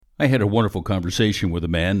I had a wonderful conversation with a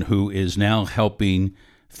man who is now helping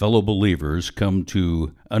fellow believers come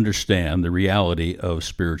to understand the reality of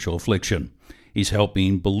spiritual affliction. He's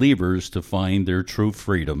helping believers to find their true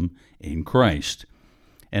freedom in Christ.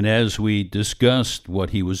 And as we discussed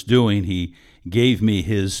what he was doing, he gave me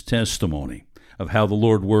his testimony of how the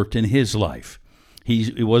Lord worked in his life.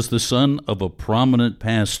 He was the son of a prominent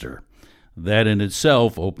pastor. That in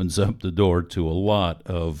itself opens up the door to a lot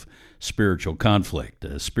of spiritual conflict,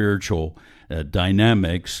 spiritual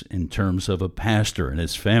dynamics in terms of a pastor and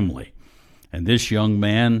his family. And this young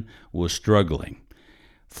man was struggling.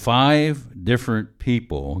 5 different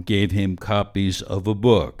people gave him copies of a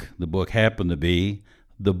book. The book happened to be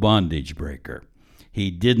The Bondage Breaker. He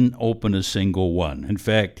didn't open a single one. In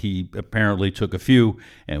fact, he apparently took a few,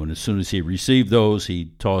 and as soon as he received those,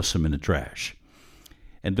 he tossed them in the trash.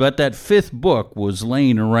 But that 5th book was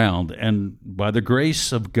laying around, and by the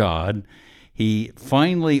grace of God, he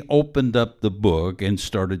finally opened up the book and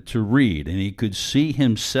started to read, and he could see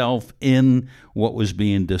himself in what was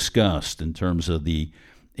being discussed in terms of the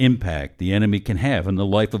impact the enemy can have in the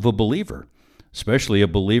life of a believer, especially a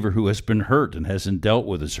believer who has been hurt and hasn't dealt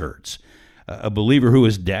with his hurts, a believer who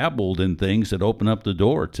has dabbled in things that open up the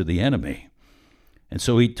door to the enemy. And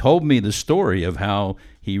so he told me the story of how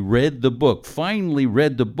he read the book, finally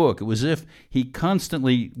read the book. It was as if he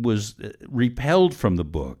constantly was repelled from the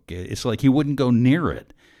book. It's like he wouldn't go near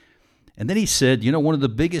it. And then he said, one of the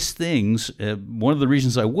biggest things, one of the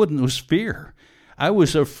reasons I wouldn't was fear. I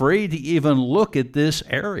was afraid to even look at this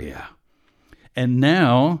area. And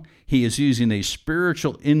now he is using a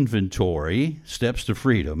spiritual inventory, Steps to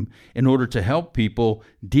Freedom, in order to help people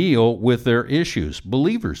deal with their issues.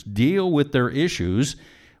 Believers deal with their issues,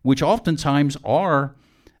 which oftentimes are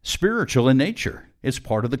spiritual in nature. It's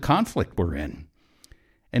part of the conflict we're in.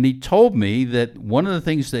 And he told me that one of the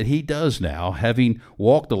things that he does now, having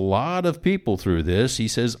walked a lot of people through this, he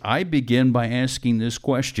says, I begin by asking this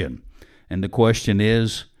question. And the question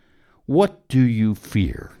is, what do you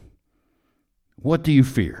fear? What do you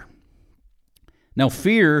fear? Now,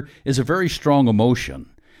 fear is a very strong emotion.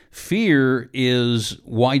 Fear is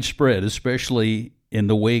widespread, especially in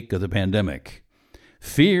the wake of the pandemic.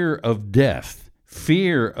 Fear of death,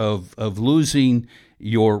 fear of losing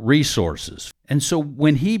your resources. And so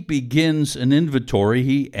when he begins an inventory,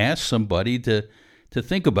 he asks somebody to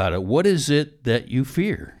think about it. What is it that you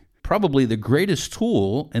fear? Probably the greatest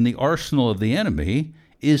tool in the arsenal of the enemy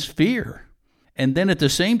is fear. And then at the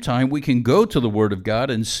same time, we can go to the Word of God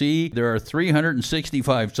and see there are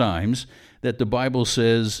 365 times that the Bible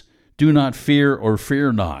says, do not fear or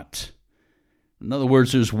fear not. In other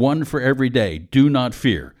words, there's one for every day. Do not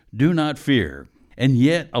fear. Do not fear. And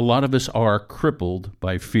yet, a lot of us are crippled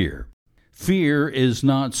by fear. Fear is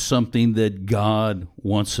not something that God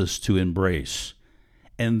wants us to embrace.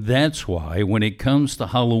 And that's why, when it comes to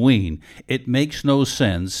Halloween, it makes no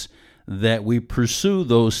sense that we pursue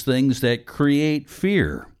those things that create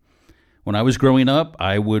fear. When I was growing up,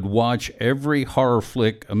 I would watch every horror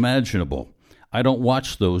flick imaginable. I don't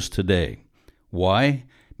watch those today. Why?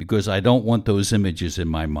 Because I don't want those images in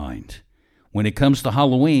my mind. When it comes to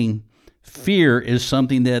Halloween, fear is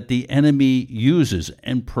something that the enemy uses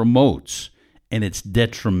and promotes, and it's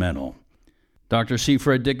detrimental. Dr. C.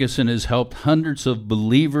 Fred Dickinson has helped hundreds of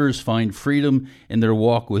believers find freedom in their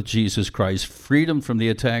walk with Jesus Christ, freedom from the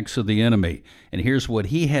attacks of the enemy. And here's what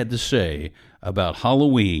he had to say about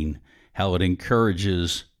Halloween, how it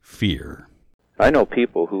encourages fear. I know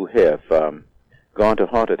people who have gone to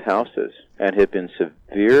haunted houses and have been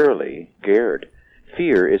severely scared.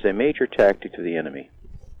 Fear is a major tactic of the enemy.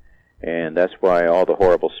 And that's why all the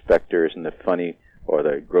horrible specters and the funny or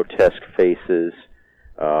the grotesque faces,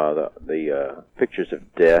 the pictures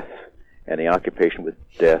of death and the occupation with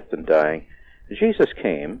death and dying. Jesus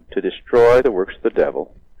came to destroy the works of the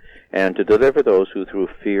devil and to deliver those who through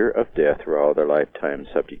fear of death were all their lifetime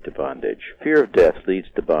subject to bondage. Fear of death leads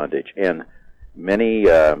to bondage, and many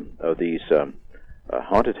of these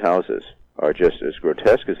haunted houses are just as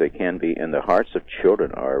grotesque as they can be, and the hearts of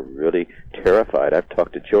children are really terrified. I've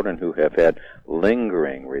talked to children who have had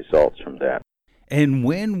lingering results from that. And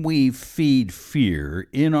when we feed fear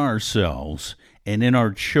in ourselves and in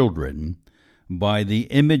our children by the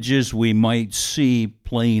images we might see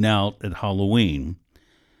playing out at Halloween,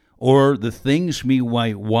 or the things we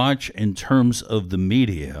might watch in terms of the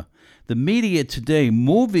media today,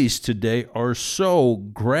 movies today are so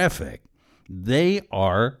graphic. They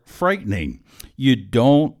are frightening. You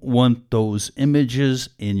don't want those images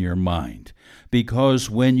in your mind, because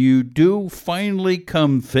when you do finally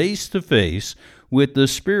come face to face with the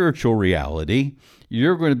spiritual reality,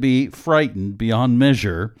 you're going to be frightened beyond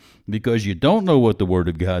measure because you don't know what the Word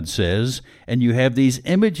of God says, and you have these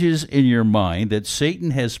images in your mind that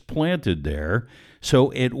Satan has planted there, so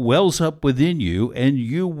it wells up within you, and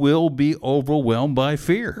you will be overwhelmed by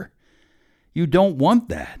fear. You don't want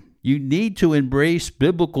that. You need to embrace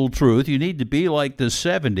biblical truth. You need to be like the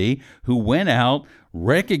 70 who went out,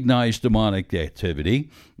 recognized demonic activity,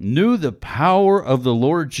 knew the power of the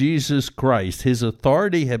Lord Jesus Christ. His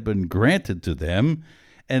authority had been granted to them,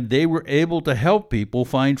 and they were able to help people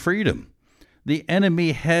find freedom. The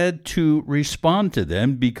enemy had to respond to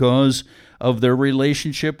them because of their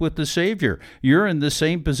relationship with the Savior. You're in the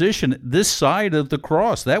same position this side of the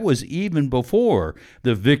cross. That was even before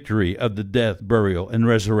the victory of the death, burial, and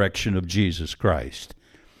resurrection of Jesus Christ.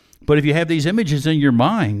 But if you have these images in your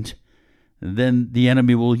mind, then the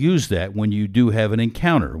enemy will use that when you do have an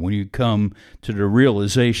encounter, when you come to the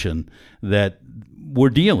realization that we're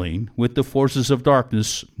dealing with the forces of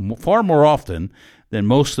darkness far more often than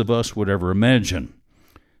most of us would ever imagine.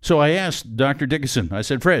 So I asked Dr. Dickinson, I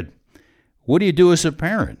said, Fred, what do you do as a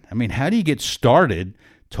parent? I mean, how do you get started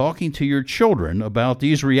talking to your children about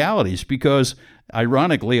these realities? Because,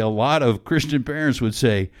 ironically, a lot of Christian parents would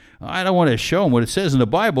say, I don't want to show them what it says in the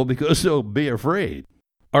Bible because they'll be afraid.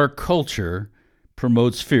 Our culture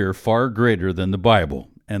promotes fear far greater than the Bible,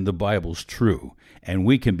 and the Bible's true, and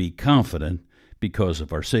we can be confident because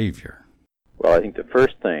of our Savior. Well, I think the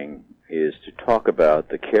first thing is to talk about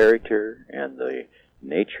the character and the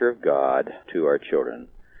nature of God to our children.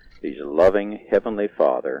 He's a loving Heavenly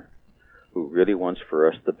Father who really wants for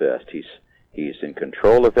us the best. He's in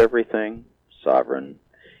control of everything, sovereign.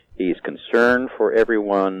 He's concerned for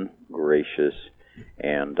everyone, gracious,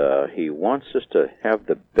 and He wants us to have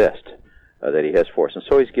the best that He has for us. And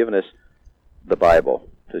so He's given us the Bible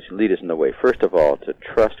to lead us in the way. First of all, to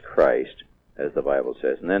trust Christ, as the Bible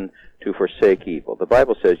says, and then to forsake evil. The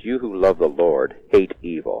Bible says, you who love the Lord hate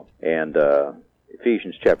evil. And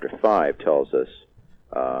Ephesians chapter 5 tells us,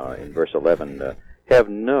 in verse 11, have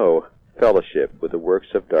no fellowship with the works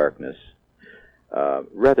of darkness,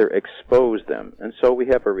 rather expose them. And so we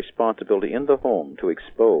have a responsibility in the home to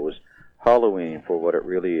expose Halloween for what it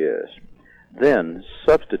really is. Then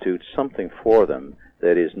substitute something for them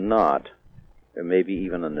that is not, maybe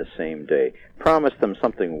even on the same day. Promise them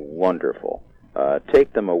something wonderful.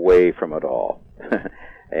 Take them away from it all.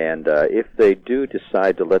 And if they do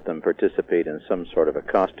decide to let them participate in some sort of a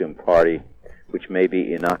costume party, which may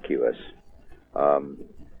be innocuous,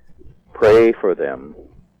 pray for them,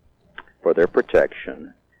 for their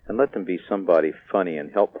protection, and let them be somebody funny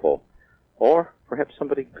and helpful, or perhaps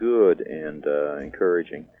somebody good and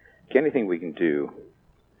encouraging. Anything we can do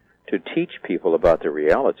to teach people about the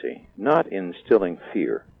reality, not instilling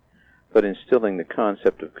fear, but instilling the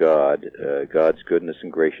concept of God, God's goodness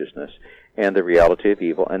and graciousness, and the reality of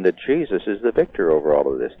evil, and that Jesus is the victor over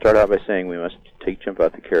all of this. Start out by saying we must teach them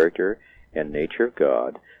about the character and nature of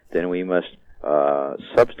God. Then we must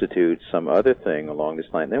substitute some other thing along this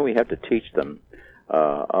line. Then we have to teach them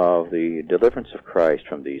of the deliverance of Christ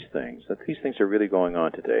from these things, that these things are really going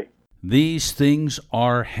on today. These things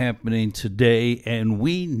are happening today, and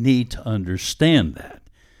we need to understand that.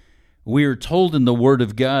 We are told in the Word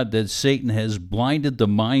of God that Satan has blinded the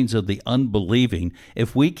minds of the unbelieving.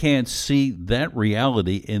 If we can't see that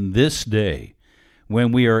reality in this day,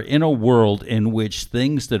 when we are in a world in which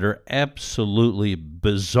things that are absolutely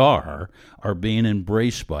bizarre are being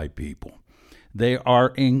embraced by people, they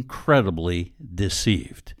are incredibly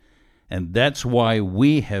deceived. And that's why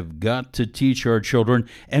we have got to teach our children,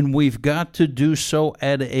 and we've got to do so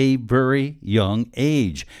at a very young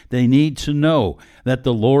age. They need to know that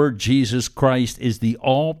the Lord Jesus Christ is the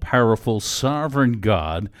all-powerful, sovereign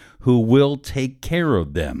God who will take care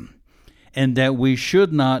of them, and that we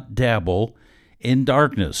should not dabble in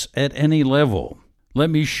darkness at any level. Let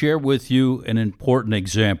me share with you an important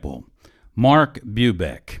example. Mark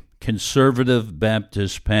Bubeck, conservative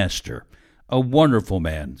Baptist pastor, a wonderful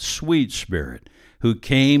man, sweet spirit, who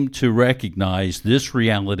came to recognize this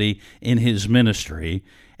reality in his ministry,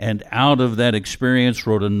 and out of that experience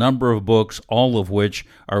wrote a number of books, all of which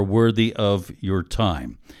are worthy of your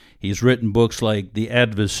time. He's written books like The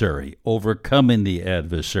Adversary, Overcoming the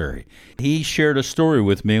Adversary. He shared a story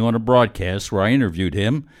with me on a broadcast where I interviewed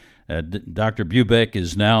him. Dr. Bubeck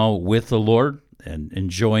is now with the Lord and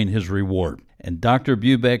enjoying his reward. And Dr.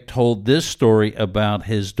 Bubeck told this story about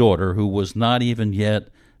his daughter, who was not even yet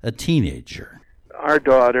a teenager. Our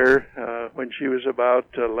daughter, when she was about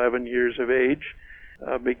 11 years of age,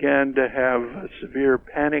 began to have severe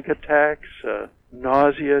panic attacks,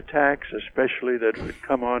 nausea attacks, especially that would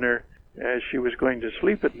come on her as she was going to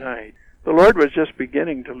sleep at night. the Lord was just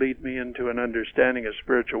beginning to lead me into an understanding of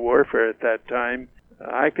spiritual warfare at that time.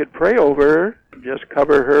 I could pray over her, just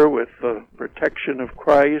cover her with the protection of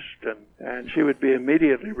Christ, and she would be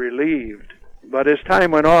immediately relieved. But as time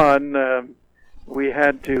went on, we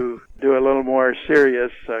had to do a little more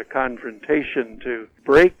serious confrontation to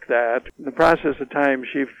break that. In the process of time,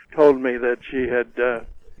 she told me that she had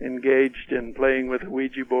engaged in playing with a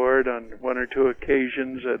Ouija board on one or two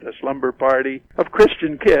occasions at a slumber party of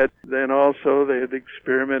Christian kids. Then also they had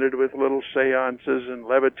experimented with little seances and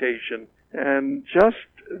levitation. And just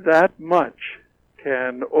that much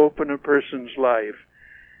can open a person's life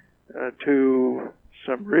to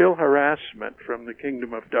some real harassment from the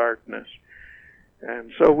kingdom of darkness.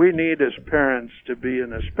 And so we need as parents to be,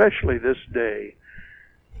 and especially this day,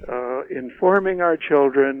 informing our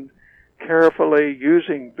children carefully,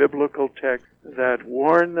 using biblical texts that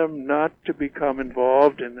warn them not to become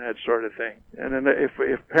involved in that sort of thing. And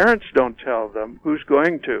if parents don't tell them, who's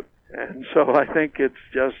going to? And so I think it's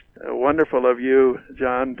just wonderful of you,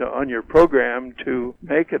 John, on your program to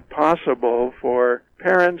make it possible for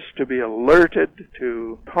parents to be alerted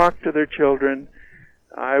to talk to their children.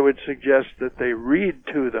 I would suggest that they read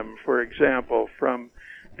to them, for example, from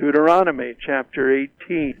Deuteronomy chapter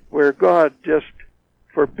 18, where God just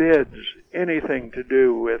forbids anything to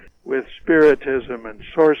do with spiritism and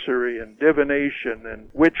sorcery and divination and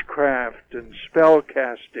witchcraft and spell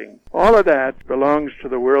casting. All of that belongs to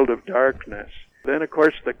the world of darkness. Then, of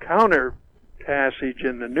course, the counter passage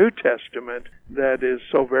in the New Testament that is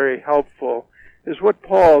so very helpful is what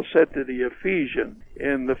Paul said to the Ephesians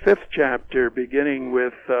in the 5th chapter, beginning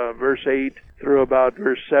with verse 8 through about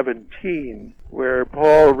verse 17, where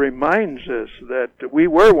Paul reminds us that we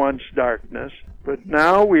were once darkness, but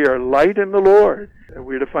now we are light in the Lord. And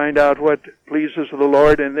we're to find out what pleases the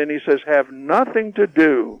Lord, and then he says, have nothing to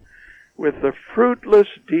do with the fruitless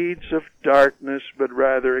deeds of darkness, but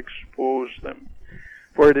rather expose them.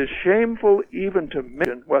 For it is shameful even to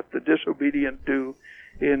mention what the disobedient do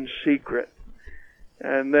in secret.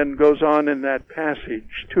 And then goes on in that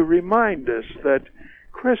passage to remind us that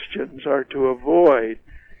Christians are to avoid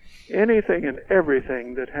anything and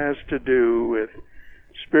everything that has to do with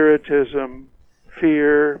spiritism,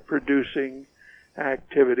 fear-producing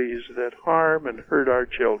activities that harm and hurt our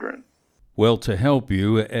children. Well, to help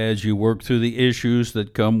you as you work through the issues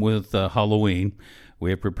that come with Halloween, we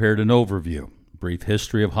have prepared an overview, brief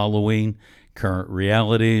history of Halloween, current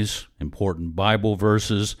realities, important Bible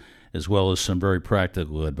verses, as well as some very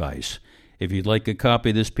practical advice. If you'd like a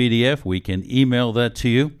copy of this PDF, we can email that to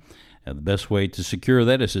you. And the best way to secure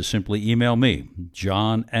that is to simply email me,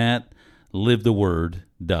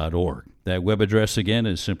 john@livetheword.org. That web address again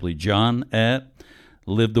is simply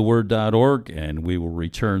john@livetheword.org, and we will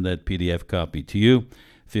return that PDF copy to you.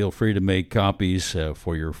 Feel free to make copies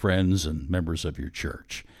for your friends and members of your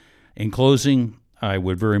church. In closing, I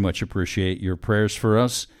would very much appreciate your prayers for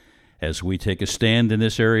us. As we take a stand in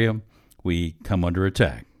this area, we come under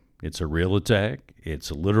attack. It's a real attack, it's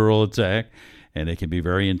a literal attack, and it can be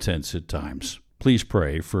very intense at times. Please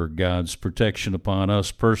pray for God's protection upon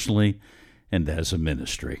us personally and as a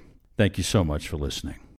ministry. Thank you so much for listening.